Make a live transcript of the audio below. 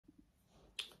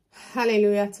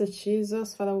Hallelujah to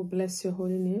Jesus. Father, we bless your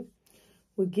holy name.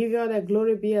 We give you all the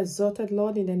glory. Be exalted,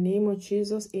 Lord, in the name of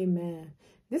Jesus. Amen.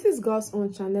 This is God's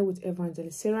own channel with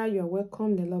Evangelist Sarah. You are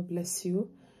welcome. The Lord bless you.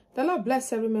 The Lord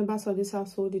bless every member of this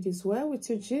household. It is well with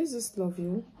you. Jesus love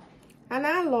you. And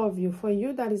I love you. For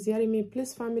you that is hearing me,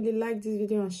 please, family, like this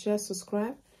video and share,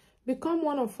 subscribe. Become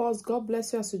one of us. God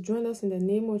bless you as you join us in the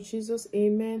name of Jesus.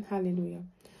 Amen. Hallelujah.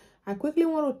 I quickly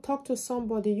want to talk to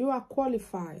somebody. You are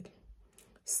qualified.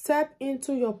 Step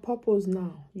into your purpose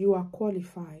now. You are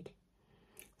qualified.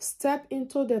 Step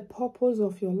into the purpose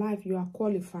of your life. You are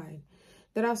qualified.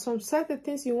 There are some certain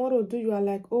things you want to do. You are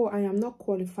like, oh, I am not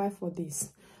qualified for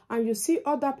this. And you see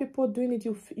other people doing it.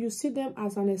 You see them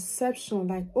as an exception.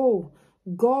 Like, oh,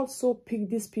 God so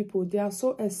picked these people. They are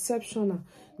so exceptional.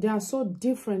 They are so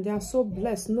different. They are so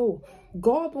blessed. No.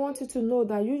 God wants you to know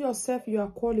that you yourself, you are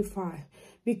qualified.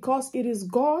 Because it is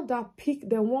God that picked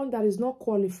the one that is not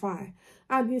qualified.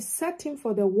 And he set him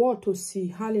for the world to see.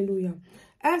 Hallelujah.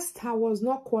 Esther was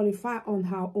not qualified on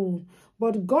her own.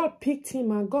 But God picked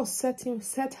him and God set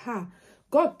her.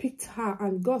 God picked her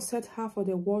and God set her for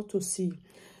the world to see.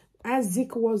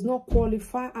 Isaac was not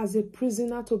qualified as a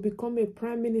prisoner to become a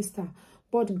prime minister.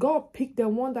 But God picked the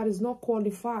one that is not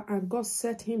qualified and God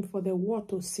set him for the world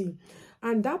to see.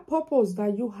 And that purpose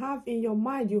that you have in your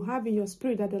mind, you have in your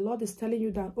spirit, that the Lord is telling you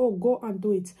that, oh, go and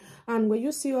do it. And when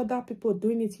you see other people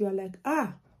doing it, you are like,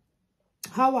 ah,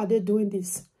 how are they doing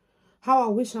this? How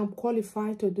I wish I'm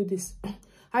qualified to do this.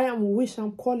 I wish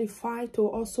I'm qualified to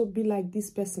also be like this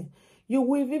person. You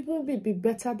will even be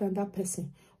better than that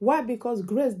person. Why? Because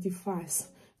grace defies.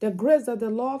 The grace that the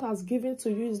Lord has given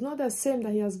to you is not the same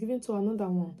that he has given to another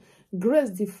one. Grace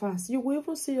defies. You will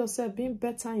even see yourself being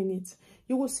better in it.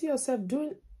 You will see yourself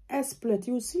doing exploit.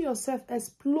 You will see yourself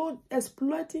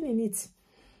exploiting in it.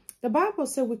 The Bible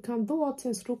says we can do all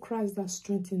things through Christ that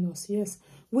strengthens us. Yes,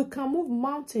 we can move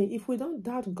mountain if we don't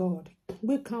doubt God.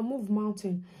 We can move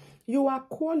mountain. You are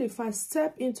qualified.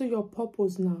 Step into your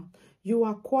purpose now. You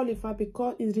are qualified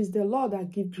because it is the Lord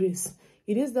that gives grace.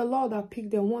 It is the Lord that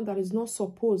picked the one that is not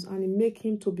supposed and make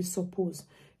him to be supposed.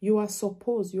 You are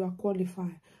supposed. You are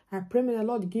qualified. I pray may the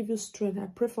Lord give you strength. I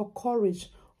pray for courage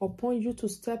upon you to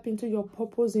step into your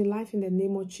purpose in life in the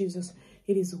name of Jesus.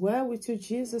 It is well with you.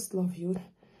 Jesus love you.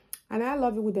 And I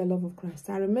love you with the love of Christ.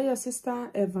 I remain your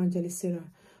sister, Evangelist Sarah.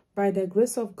 By the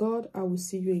grace of God, I will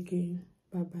see you again.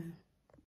 Bye-bye.